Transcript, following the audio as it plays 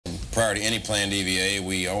prior to any planned EVA,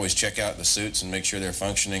 we always check out the suits and make sure they're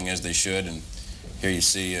functioning as they should. And here you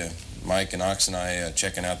see Mike and Ox and I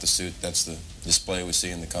checking out the suit. That's the display we see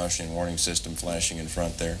in the cautioning warning system flashing in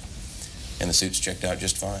front there. And the suit's checked out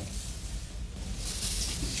just fine.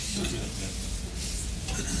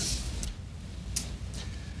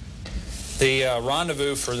 The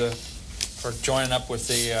rendezvous for joining up with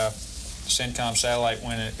the CENTCOM satellite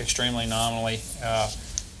went extremely nominally.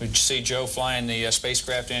 We see Joe flying the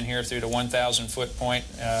spacecraft in here through the 1,000-foot point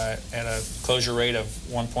at a closure rate of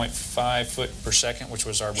 1.5 foot per second, which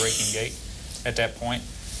was our braking gate at that point.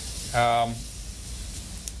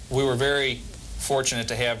 We were very fortunate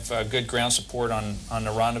to have good ground support on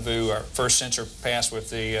the rendezvous. Our first sensor pass with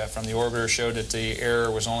from the orbiter showed that the error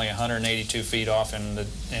was only 182 feet off in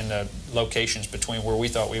the locations between where we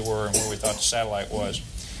thought we were and where we thought the satellite was.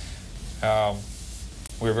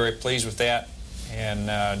 We were very pleased with that, and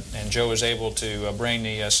Joe was able to bring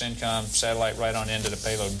the CENTCOM satellite right on into the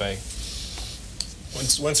payload bay.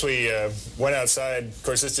 Once we went outside, of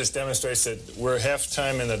course this just demonstrates that we're half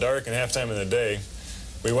time in the dark and half time in the day.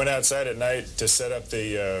 We went outside at night to set up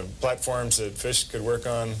the platforms that fish could work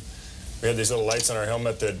on. We had these little lights on our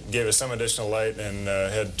helmet that gave us some additional light, and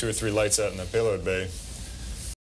had 2 or 3 lights out in the payload bay.